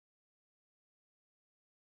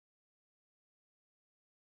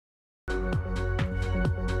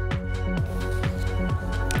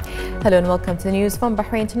Hello and welcome to the news from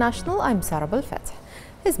Bahrain International. I'm Sarah Belfet.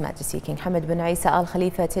 His Majesty King Hamad bin Isa Al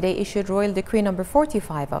Khalifa today issued Royal Decree No.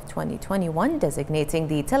 45 of 2021 designating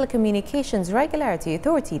the Telecommunications Regulatory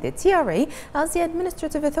Authority, the TRA, as the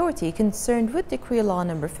administrative authority concerned with Decree Law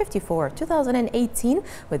No. 54 of 2018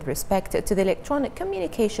 with respect to the Electronic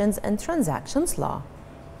Communications and Transactions Law.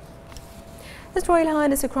 His Royal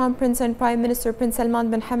Highness the Crown Prince and Prime Minister Prince Salman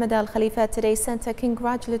bin Hamad Al Khalifa today sent a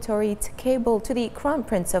congratulatory cable to the Crown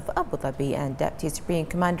Prince of Abu Dhabi and Deputy Supreme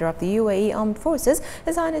Commander of the UAE Armed Forces,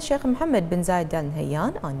 His Highness Sheikh Mohammed bin Zayed Al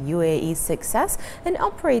Nahyan, on UAE's success in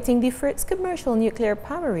operating the first commercial nuclear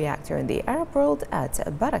power reactor in the Arab world at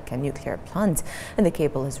Barakah nuclear plant. In the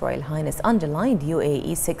cable, His Royal Highness underlined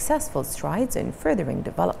UAE's successful strides in furthering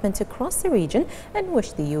development across the region and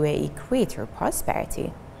wished the UAE greater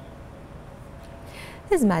prosperity.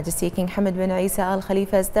 His Majesty King Hamad bin Isa Al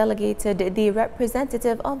Khalifa has delegated the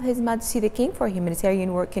representative of His Majesty the King for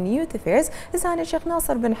Humanitarian Work and Youth Affairs, His Highness Sheikh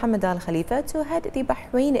Nasser bin Hamad Al Khalifa, to head the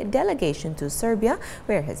Bahrain delegation to Serbia,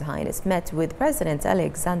 where His Highness met with President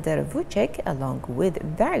Alexander Vučić along with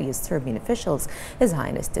various Serbian officials. His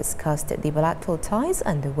Highness discussed the bilateral ties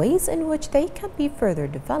and the ways in which they can be further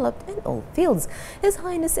developed in all fields. His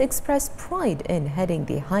Highness expressed pride in heading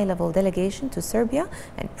the high-level delegation to Serbia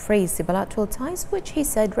and praised the bilateral ties which he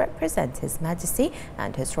said represent His Majesty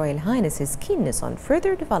and His Royal Highness's keenness on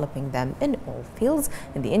further developing them in all fields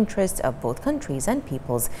in the interest of both countries and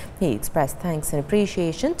peoples. He expressed thanks and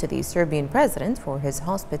appreciation to the Serbian President for his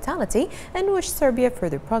hospitality and wished Serbia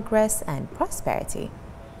further progress and prosperity.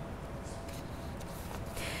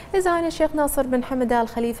 His Highness Sheikh Nasser bin Hamad Al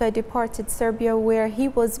Khalifa departed Serbia, where he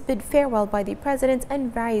was bid farewell by the President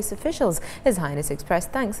and various officials. His Highness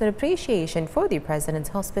expressed thanks and appreciation for the President's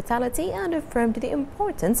hospitality and affirmed the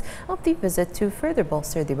importance of the visit to further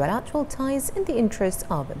bolster the bilateral ties in the interest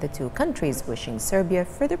of the two countries, wishing Serbia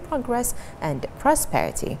further progress and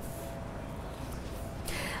prosperity.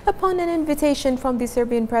 Upon an invitation from the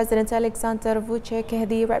Serbian President Alexander Vučić,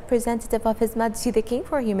 the representative of His Majesty the King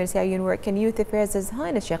for Humanitarian Work and Youth Affairs, His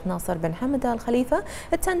Highness Sheikh Nasser bin Hamad Al Khalifa,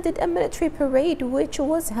 attended a military parade which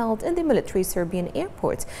was held in the military Serbian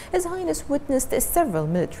airport. His Highness witnessed several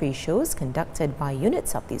military shows conducted by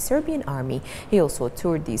units of the Serbian army. He also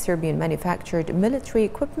toured the Serbian manufactured military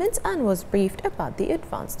equipment and was briefed about the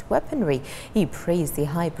advanced weaponry. He praised the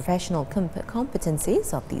high professional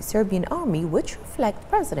competencies of the Serbian army, which reflect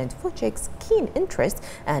President Vučić's keen interest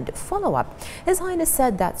and follow-up. His Highness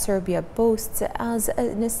said that Serbia boasts as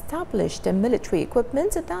an established military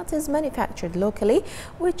equipment that is manufactured locally,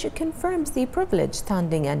 which confirms the privileged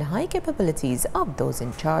standing and high capabilities of those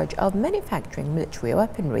in charge of manufacturing military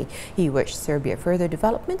weaponry. He wished Serbia further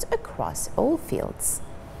development across all fields.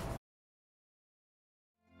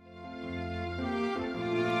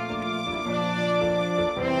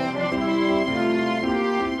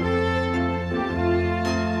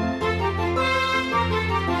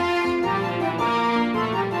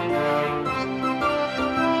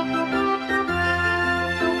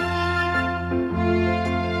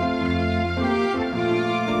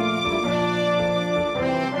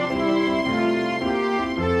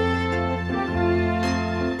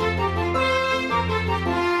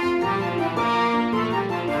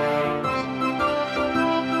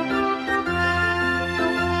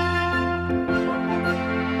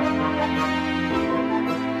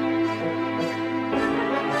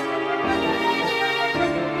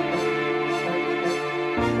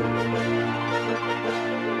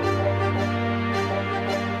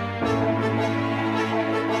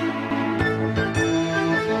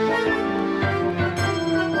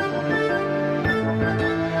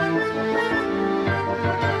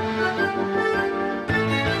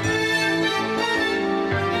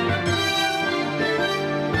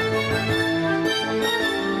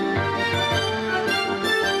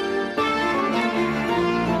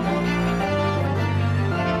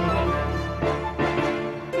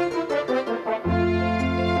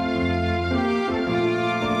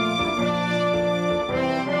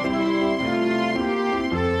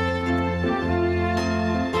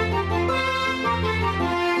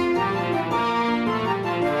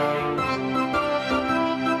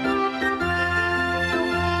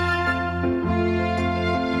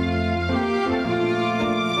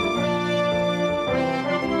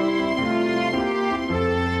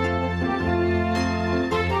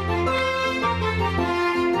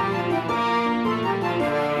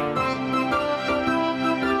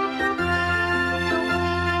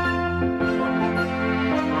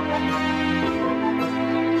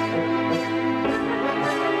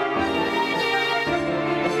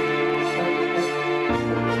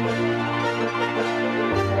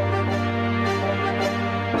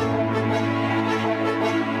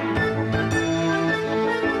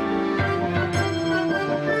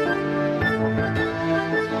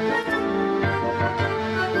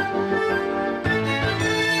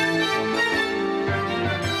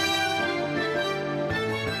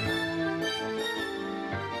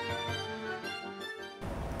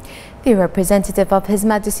 The representative of His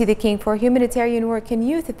Majesty the King for Humanitarian Work and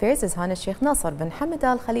Youth Affairs, His Highness Sheikh Nasser bin Hamad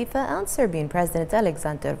Al Khalifa, and Serbian President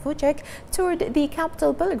Alexander Vučić toured the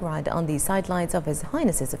capital Belgrade on the sidelines of His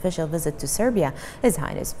Highness's official visit to Serbia. His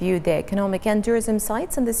Highness viewed the economic and tourism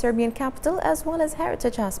sites in the Serbian capital as well as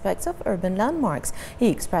heritage aspects of urban landmarks. He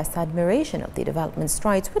expressed admiration of the development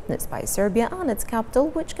strides witnessed by Serbia and its capital,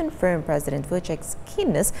 which confirmed President Vučić's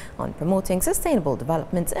keenness on promoting sustainable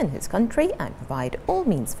development in his country and provide all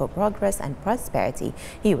means for progress and prosperity.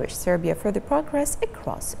 He wished Serbia further progress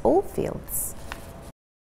across all fields.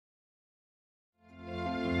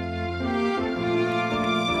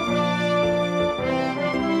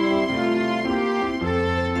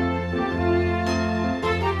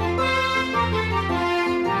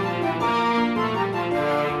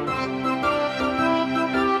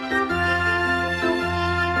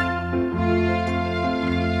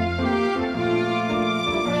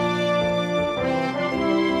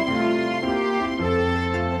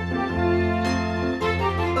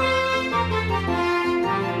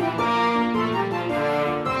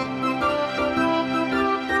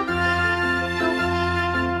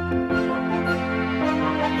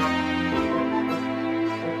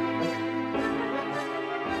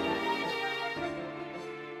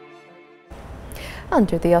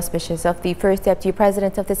 Under the auspices of the First Deputy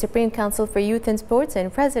President of the Supreme Council for Youth and Sports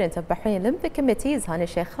and President of Bahrain Olympic Committee, His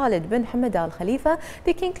Highness Sheikh Khalid bin Hamad Al Khalifa,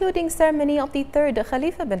 the concluding ceremony of the third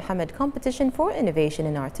Khalifa bin Hamad competition for innovation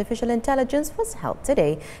in artificial intelligence was held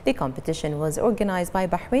today. The competition was organized by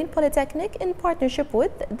Bahrain Polytechnic in partnership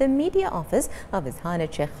with the Media Office of His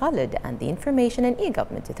Highness Sheikh Khalid and the Information and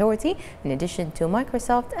E-Government Authority, in addition to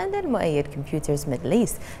Microsoft and Al Computers Middle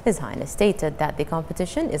East. His Highness stated that the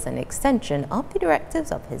competition is an extension of the directives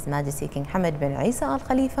of His Majesty King Hamad bin Isa Al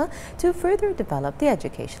Khalifa to further develop the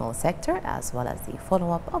educational sector, as well as the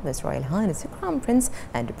follow-up of His Royal Highness the Crown Prince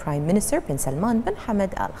and Prime Minister Prince Salman bin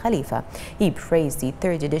Hamad Al Khalifa. He praised the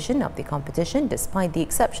third edition of the competition despite the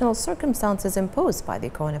exceptional circumstances imposed by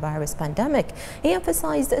the coronavirus pandemic. He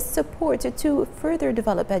emphasized support to further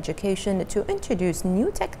develop education, to introduce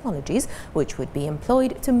new technologies which would be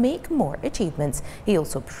employed to make more achievements. He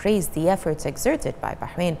also praised the efforts exerted by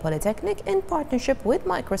Bahrain Polytechnic in partnership with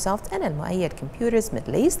Microsoft and Al Computers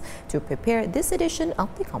Middle East to prepare this edition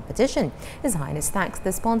of the competition. His Highness thanked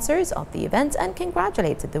the sponsors of the event and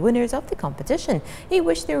congratulated the winners of the competition. He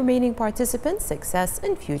wished the remaining participants success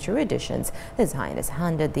in future editions. His Highness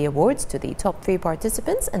handed the awards to the top 3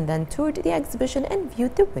 participants and then toured the exhibition and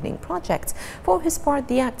viewed the winning projects. For his part,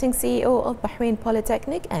 the acting CEO of Bahrain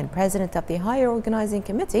Polytechnic and President of the Higher Organizing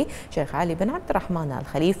Committee, Sheikh Ali bin Abdurrahman Al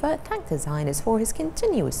Khalifa, thanked His Highness for his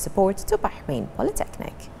continuous support to Bahrain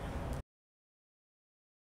Polytechnic.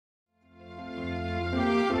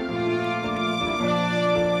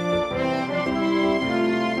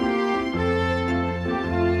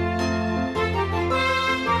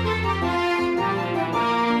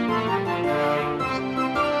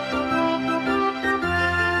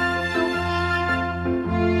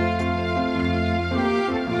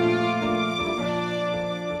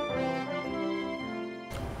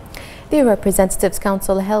 The Representatives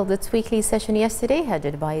Council held its weekly session yesterday,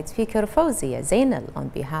 headed by its Speaker Fawzia Zainal. On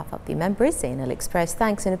behalf of the members, Zainal expressed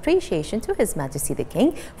thanks and appreciation to His Majesty the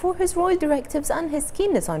King for his royal directives and his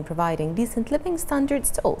keenness on providing decent living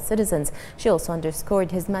standards to all citizens. She also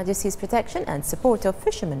underscored His Majesty's protection and support of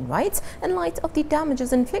fishermen's rights in light of the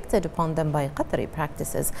damages inflicted upon them by Qatari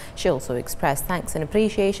practices. She also expressed thanks and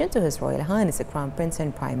appreciation to His Royal Highness the Crown Prince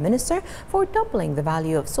and Prime Minister for doubling the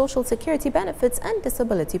value of social security benefits and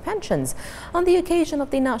disability pensions. On the occasion of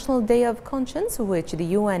the National Day of Conscience, which the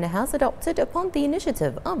UN has adopted upon the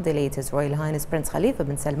initiative of the late His Royal Highness Prince Khalifa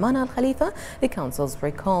bin Salman Al Khalifa, the councils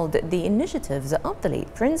recalled the initiatives of the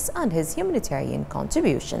late Prince and his humanitarian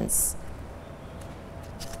contributions.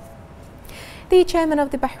 The chairman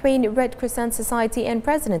of the Bahrain Red Crescent Society and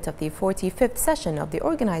president of the 45th session of the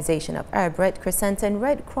Organization of Arab Red Crescent and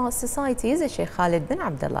Red Cross Societies, Sheikh Khalid bin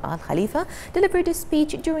Abdullah Al Khalifa, delivered a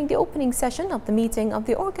speech during the opening session of the meeting of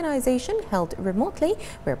the organization held remotely,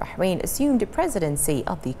 where Bahrain assumed presidency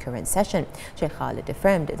of the current session. Sheikh Khalid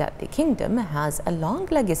affirmed that the kingdom has a long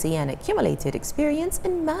legacy and accumulated experience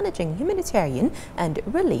in managing humanitarian and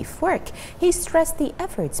relief work. He stressed the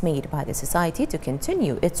efforts made by the society to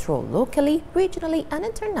continue its role locally, regionally and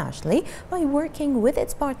internationally by working with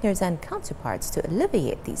its partners and counterparts to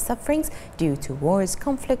alleviate these sufferings due to wars,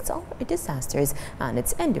 conflicts, or disasters, and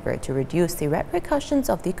its endeavour to reduce the repercussions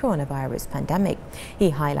of the coronavirus pandemic.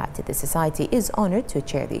 He highlighted the society is honoured to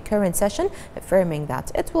chair the current session, affirming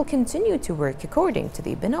that it will continue to work according to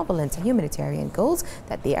the benevolent humanitarian goals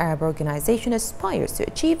that the Arab Organization aspires to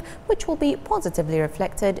achieve, which will be positively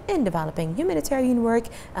reflected in developing humanitarian work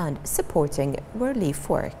and supporting relief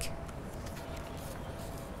work.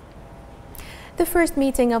 The first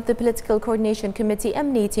meeting of the Political Coordination Committee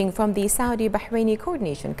emanating from the Saudi-Bahraini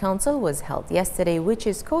Coordination Council was held yesterday, which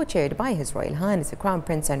is co-chaired by His Royal Highness the Crown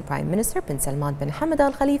Prince and Prime Minister Bin Salman bin Hamad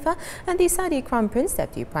Al Khalifa and the Saudi Crown Prince,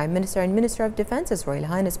 Deputy Prime Minister and Minister of Defence His Royal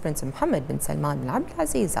Highness Prince Mohammed bin Salman bin Abdul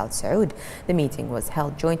Aziz Al Saud. The meeting was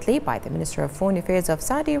held jointly by the Minister of Foreign Affairs of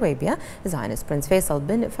Saudi Arabia, His Highness Prince Faisal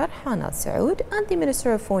bin Farhan Al Saud, and the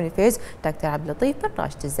Minister of Foreign Affairs Dr. Abdul Latif bin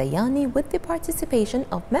Rashid Al Zayani, with the participation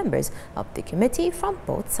of members of the committee from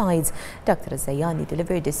both sides. Dr. Zayani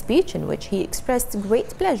delivered a speech in which he expressed great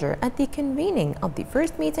pleasure at the convening of the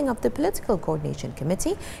first meeting of the Political Coordination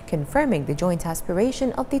Committee, confirming the joint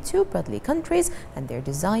aspiration of the two brotherly countries and their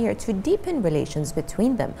desire to deepen relations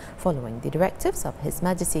between them, following the directives of His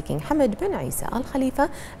Majesty King Hamad bin Isa Al Khalifa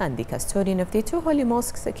and the custodian of the two holy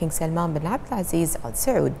mosques, King Salman bin Abdul Aziz Al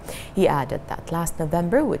Saud. He added that last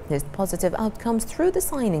November witnessed positive outcomes through the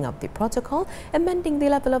signing of the protocol, amending the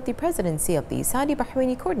level of the presidency of the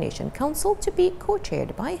Saudi-Bahraini Coordination Council to be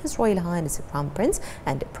co-chaired by His Royal Highness the Crown Prince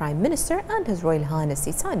and Prime Minister and His Royal Highness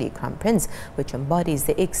the Saudi Crown Prince, which embodies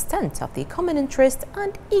the extent of the common interest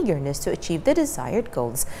and eagerness to achieve the desired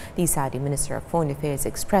goals. The Saudi Minister of Foreign Affairs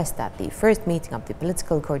expressed that the first meeting of the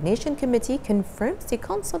Political Coordination Committee confirms the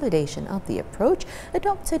consolidation of the approach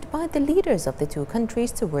adopted by the leaders of the two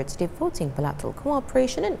countries towards devoting bilateral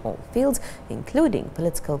cooperation in all fields, including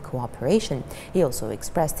political cooperation. He also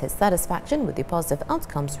expressed his satisfaction with the positive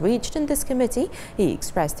outcomes reached in this committee. He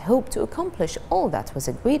expressed hope to accomplish all that was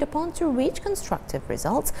agreed upon to reach constructive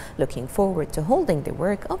results, looking forward to holding the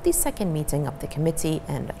work of the second meeting of the committee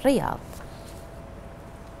in Riyadh.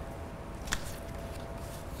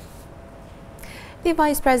 The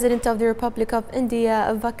Vice President of the Republic of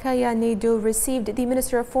India, Venkaiah Naidu, received the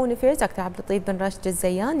Minister of Foreign Affairs, Dr. Abdul Latif bin Rashid Al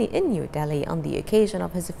Zayani, in New Delhi on the occasion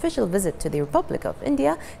of his official visit to the Republic of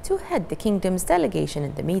India to head the kingdom's delegation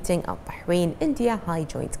in the meeting of Bahrain India High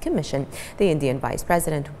Joint Commission. The Indian Vice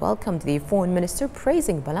President welcomed the Foreign Minister,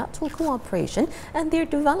 praising bilateral cooperation and their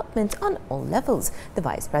development on all levels. The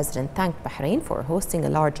Vice President thanked Bahrain for hosting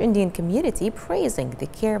a large Indian community, praising the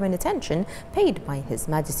care and attention paid by His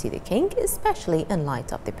Majesty the King, especially in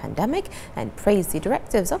light of the pandemic, and praised the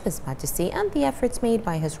directives of His Majesty and the efforts made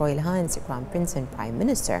by His Royal Highness the Crown Prince and Prime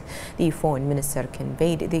Minister. The Foreign Minister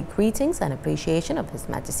conveyed the greetings and appreciation of His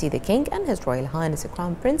Majesty the King and His Royal Highness the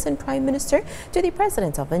Crown Prince and Prime Minister to the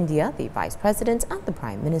President of India, the Vice President and the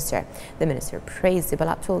Prime Minister. The Minister praised the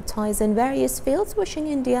bilateral ties in various fields, wishing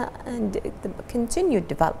India and the continued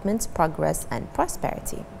development, progress and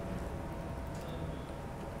prosperity.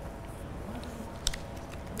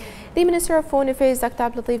 The Minister of Foreign Affairs, Dr.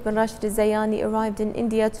 Abdul Latif bin Rashid Al Zayani, arrived in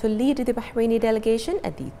India to lead the Bahraini delegation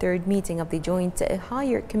at the third meeting of the Joint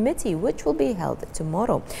Higher Committee, which will be held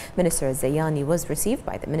tomorrow. Minister Al Zayani was received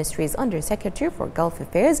by the ministry's Under Secretary for Gulf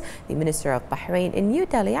Affairs, the Minister of Bahrain in New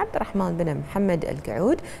Delhi, Abdurrahman bin Mohammed Al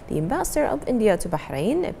Gaoud, the Ambassador of India to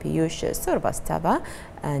Bahrain, Piyush Srivastava,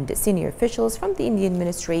 and senior officials from the Indian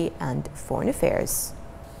Ministry and Foreign Affairs.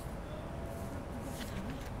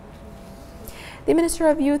 The Minister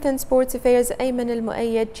of Youth and Sports Affairs, Ayman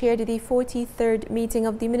Al-Muayyad, chaired the 43rd meeting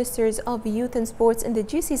of the Ministers of Youth and Sports in the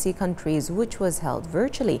GCC countries, which was held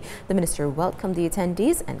virtually. The Minister welcomed the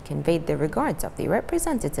attendees and conveyed the regards of the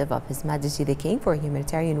representative of His Majesty the King for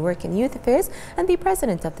Humanitarian Work and Youth Affairs and the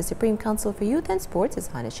President of the Supreme Council for Youth and Sports, His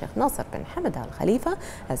Highness Sheikh Nasser bin Hamad Al Khalifa,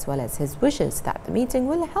 as well as his wishes that the meeting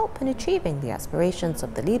will help in achieving the aspirations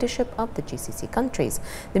of the leadership of the GCC countries.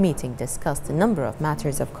 The meeting discussed a number of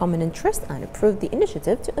matters of common interest and approved the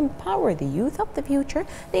initiative to empower the youth of the future,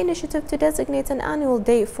 the initiative to designate an annual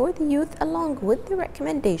day for the youth, along with the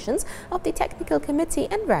recommendations of the Technical Committee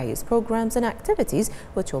and various programs and activities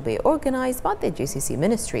which will be organized by the GCC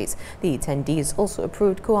ministries. The attendees also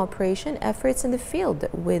approved cooperation efforts in the field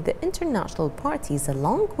with international parties,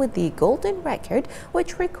 along with the Golden Record,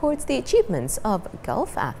 which records the achievements of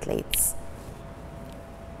Gulf athletes.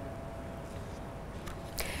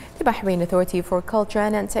 The Bahrain Authority for Culture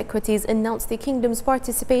and Antiquities announced the kingdom's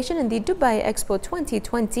participation in the Dubai Expo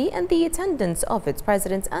 2020 and the attendance of its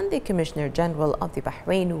president and the Commissioner General of the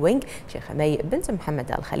Bahrain Wing, Sheikh Hamay bint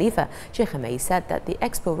Mohammed Al Khalifa. Sheikh Hamay said that the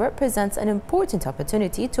expo represents an important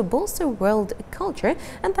opportunity to bolster world culture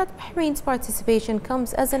and that Bahrain's participation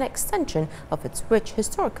comes as an extension of its rich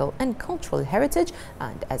historical and cultural heritage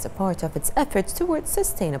and as a part of its efforts towards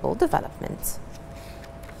sustainable development.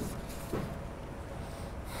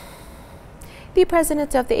 The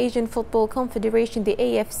President of the Asian Football Confederation, the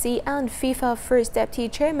AFC, and FIFA First Deputy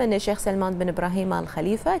Chairman Sheikh Salman bin Ibrahim Al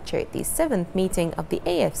Khalifa chaired the 7th meeting of the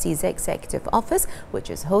AFC's Executive Office, which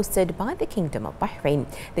is hosted by the Kingdom of Bahrain.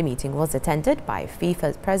 The meeting was attended by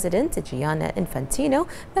FIFA's President Gianni Infantino,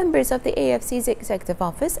 members of the AFC's Executive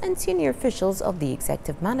Office, and senior officials of the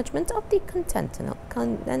Executive Management of the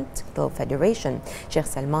Continental Federation. Sheikh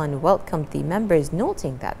Salman welcomed the members,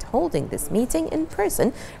 noting that holding this meeting in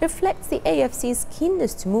person reflects the AFC's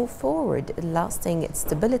keenness to move forward, lasting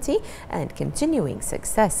stability and continuing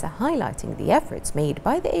success, highlighting the efforts made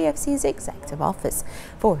by the AFC's Executive Office.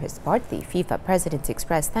 For his part, the FIFA President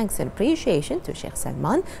expressed thanks and appreciation to Sheikh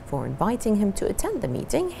Salman for inviting him to attend the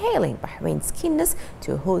meeting, hailing Bahrain's keenness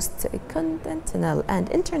to host continental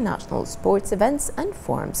and international sports events and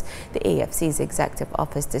forums. The AFC's Executive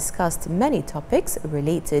Office discussed many topics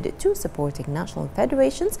related to supporting national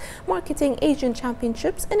federations, marketing Asian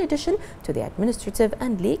championships, in addition to the administrative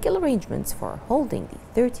and legal arrangements for holding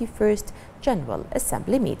the 31st General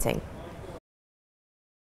Assembly meeting.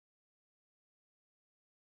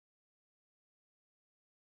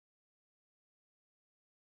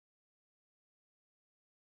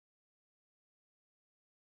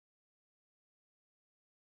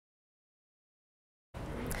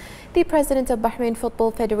 The President of Bahrain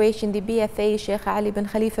Football Federation, the BFA, Sheikh Ali bin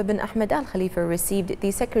Khalifa bin Ahmed Al Khalifa, received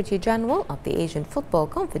the Secretary General of the Asian Football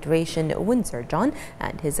Confederation, Windsor John,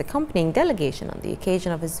 and his accompanying delegation on the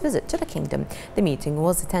occasion of his visit to the kingdom. The meeting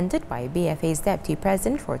was attended by BFA's Deputy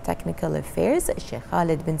President for Technical Affairs, Sheikh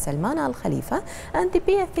Khalid bin Salman Al Khalifa, and the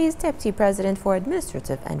BFA's Deputy President for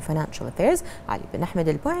Administrative and Financial Affairs, Ali bin Ahmed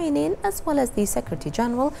Al Buainin, as well as the Secretary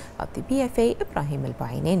General of the BFA, Ibrahim Al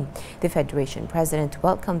Buainin. The Federation President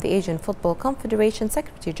welcomed the Asian Football Confederation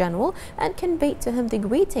Secretary General and conveyed to him the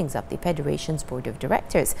greetings of the Federation's Board of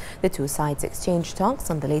Directors. The two sides exchanged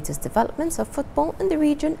talks on the latest developments of football in the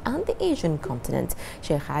region and the Asian continent.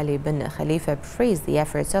 Sheikh Ali bin Khalifa praised the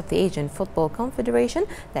efforts of the Asian Football Confederation,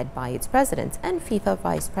 led by its President and FIFA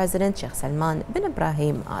Vice President Sheikh Salman bin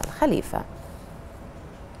Ibrahim Al Khalifa.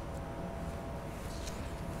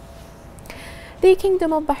 The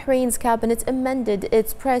Kingdom of Bahrain's cabinet amended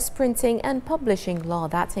its press, printing and publishing law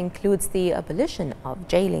that includes the abolition of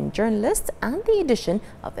jailing journalists and the addition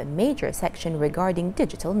of a major section regarding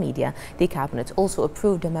digital media. The cabinet also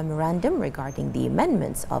approved a memorandum regarding the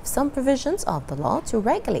amendments of some provisions of the law to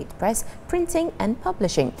regulate press, printing and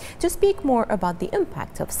publishing. To speak more about the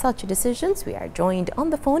impact of such decisions, we are joined on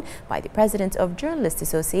the phone by the President of Journalists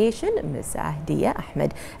Association, Ms. Ahdiya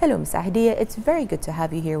Ahmed. Hello, Ms. Ahdiya. It's very good to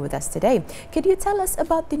have you here with us today. Could you tell us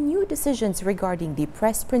about the new decisions regarding the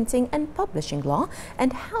press, printing and publishing law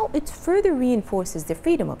and how it further reinforces the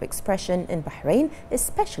freedom of expression in Bahrain,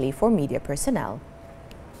 especially for media personnel?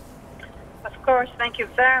 Of course, thank you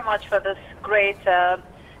very much for this great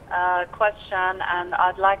question, and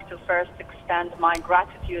I'd like to first extend my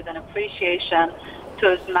gratitude and appreciation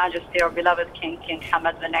to His Majesty, our beloved King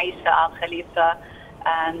Hamad bin Isa Al Khalifa,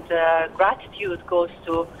 and gratitude goes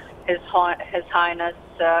to His Highness,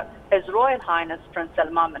 His Royal Highness Prince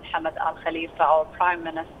Salman bin Hamad Al Khalifa, our Prime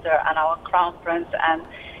Minister and our Crown Prince, and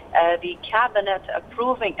the Cabinet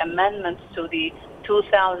approving amendments to the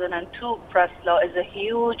 2002 press law is a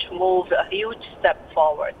huge move, a huge step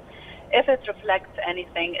forward. If it reflects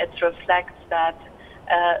anything, it reflects that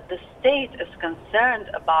the state is concerned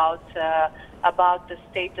about the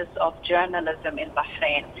status of journalism in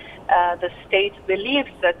Bahrain. The state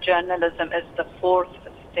believes that journalism is the fourth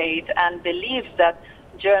state and believes that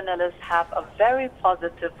journalists have a very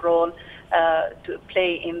positive role to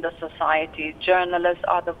play in the society. Journalists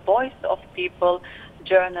are the voice of people.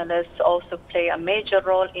 Journalists also play a major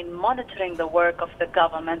role in monitoring the work of the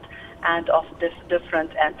government and of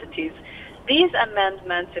different entities. These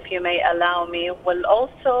amendments, if you may allow me, will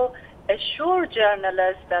also assure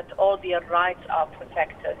journalists that all their rights are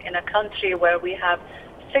protected. In a country where we have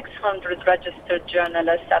 600 registered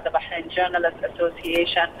journalists at the Bahrain Journalists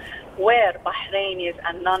Association, where Bahrainis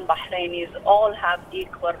and non-Bahrainis all have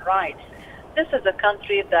equal rights. This is a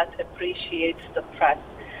country that appreciates the press.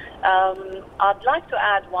 I'd like to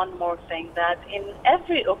add one more thing, that in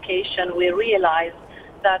every occasion we realize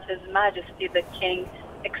that His Majesty the King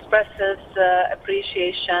expresses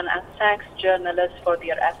appreciation and thanks journalists for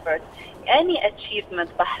their efforts. Any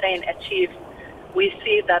achievement Bahrain achieves, we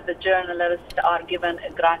see that the journalists are given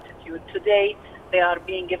gratitude. Today, they are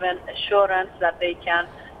being given assurance that they can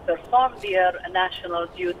perform their national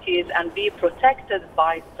duties and be protected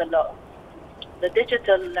by the law. The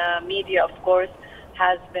digital media, of course,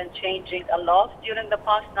 has been changing a lot during the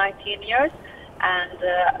past 19 years, and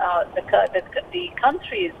the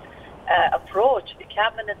country's approach, the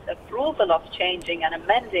cabinet's approval of changing and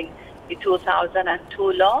amending the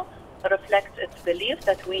 2002 law reflects its belief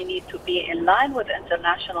that we need to be in line with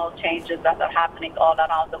international changes that are happening all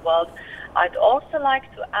around the world. I'd also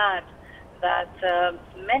like to add that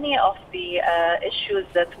many of the issues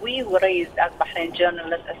that we raised as Bahrain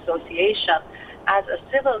Journalists Association as a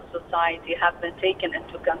civil society have been taken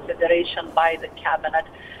into consideration by the cabinet,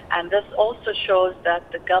 and this also shows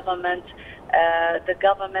that the government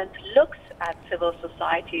looks at civil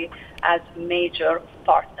society as major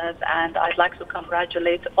partners. And I'd like to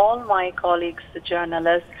congratulate all my colleagues, the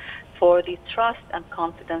journalists, for the trust and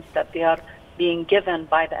confidence that they are being given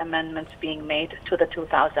by the amendments being made to the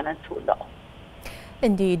 2002 law.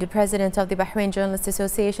 Indeed, the President of the Bahrain Journalists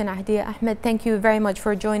Association, Ahdiya Ahmed, thank you very much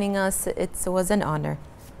for joining us. It was an honor.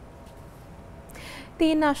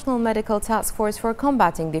 The National Medical Task Force for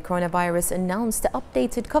Combating the Coronavirus announced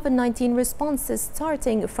updated COVID-19 responses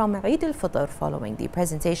starting from Eid al-Fitr following the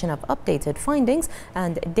presentation of updated findings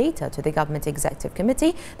and data to the Government Executive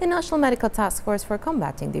Committee. The National Medical Task Force for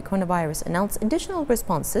Combating the Coronavirus announced additional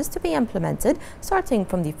responses to be implemented starting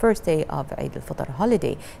from the first day of Eid al-Fitr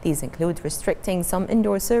holiday. These include restricting some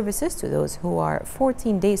indoor services to those who are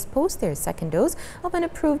 14 days post their second dose of an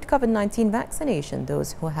approved COVID-19 vaccination,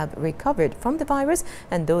 those who have recovered from the virus,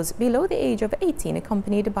 and those below the age of 18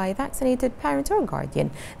 accompanied by a vaccinated parent or guardian.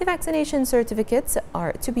 The vaccination certificates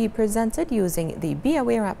are to be presented using the Be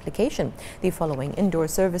Aware application. The following indoor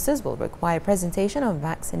services will require presentation of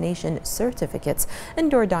vaccination certificates: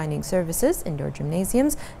 indoor dining services, indoor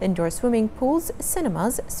gymnasiums, indoor swimming pools,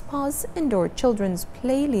 cinemas, spas, indoor children's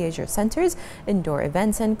play leisure centers, indoor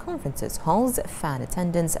events and conferences halls, fan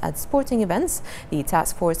attendance at sporting events. The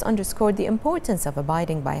task force underscored the importance of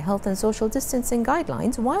abiding by health and social distancing guidelines,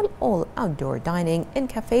 while all outdoor dining in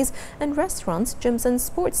cafes and restaurants, gyms and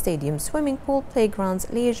sports stadiums, swimming pool, playgrounds,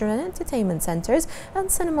 leisure and entertainment centers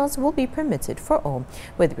and cinemas will be permitted for all.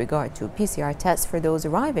 With regard to PCR tests for those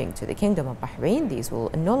arriving to the Kingdom of Bahrain, these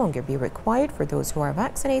will no longer be required for those who are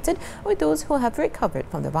vaccinated or those who have recovered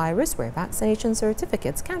from the virus, where vaccination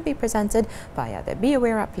certificates can be presented via the Be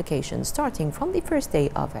Aware application starting from the first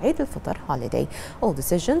day of Eid al-Fitr holiday. All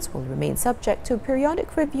decisions will remain subject to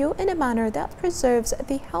periodic review in a manner that preserves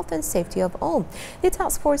the health and safety of all. The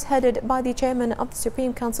task force, headed by the chairman of the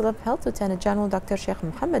Supreme Council of Health, Lieutenant General Dr. Sheikh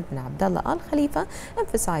Mohammed bin Abdullah Al Khalifa,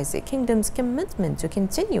 emphasized the kingdom's commitment to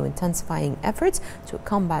continue intensifying efforts to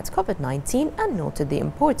combat COVID-19 and noted the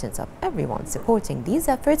importance of everyone supporting these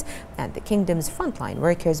efforts and the kingdom's frontline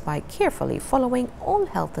workers by carefully following all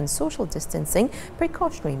health and social distancing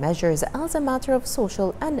precautionary measures as a matter of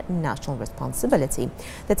social and national responsibility.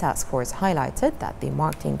 The task force highlighted that the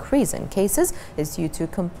marked increase in cases is due to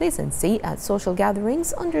complacency at social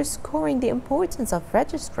gatherings, underscoring the importance of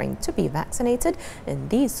registering to be vaccinated in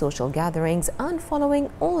these social gatherings and following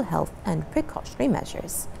all health and precautionary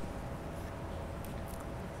measures.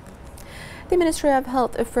 The Ministry of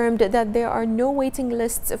Health affirmed that there are no waiting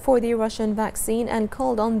lists for the Russian vaccine and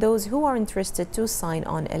called on those who are interested to sign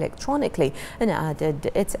on electronically, and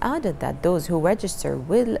it added that those who register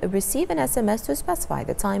will receive an SMS to specify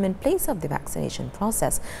the time and place of the vaccination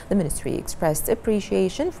process. The ministry expressed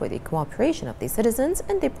appreciation for the cooperation of the citizens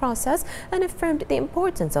in the process and affirmed the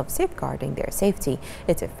importance of safeguarding their safety.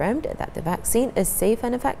 It affirmed that the vaccine is safe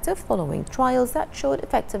and effective following trials that showed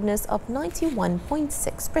effectiveness of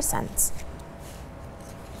 91.6%.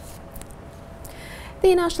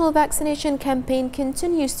 The national vaccination campaign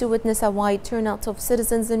continues to witness a wide turnout of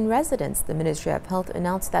citizens and residents. The Ministry of Health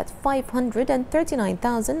announced that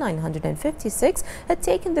 539,956 had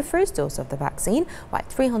taken the first dose of the vaccine, while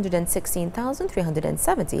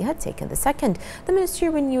 316,370 had taken the second. The ministry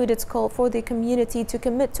renewed its call for the community to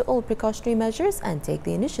commit to all precautionary measures and take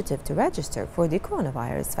the initiative to register for the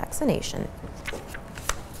coronavirus vaccination.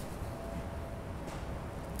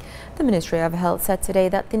 The The Ministry of Health said today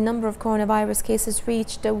that the number of coronavirus cases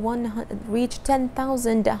reached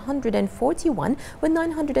 10,141 with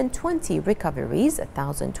 920 recoveries,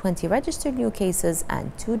 1,020 registered new cases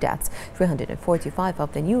and 2 deaths. 345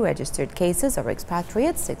 of the new registered cases are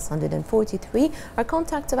expatriates, 643 are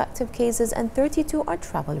contact of active cases and 32 are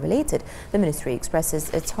travel related. The ministry expresses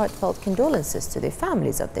its heartfelt condolences to the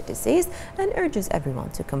families of the deceased and urges everyone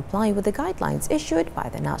to comply with the guidelines issued by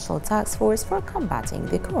the National Task Force for combating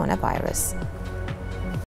the coronavirus.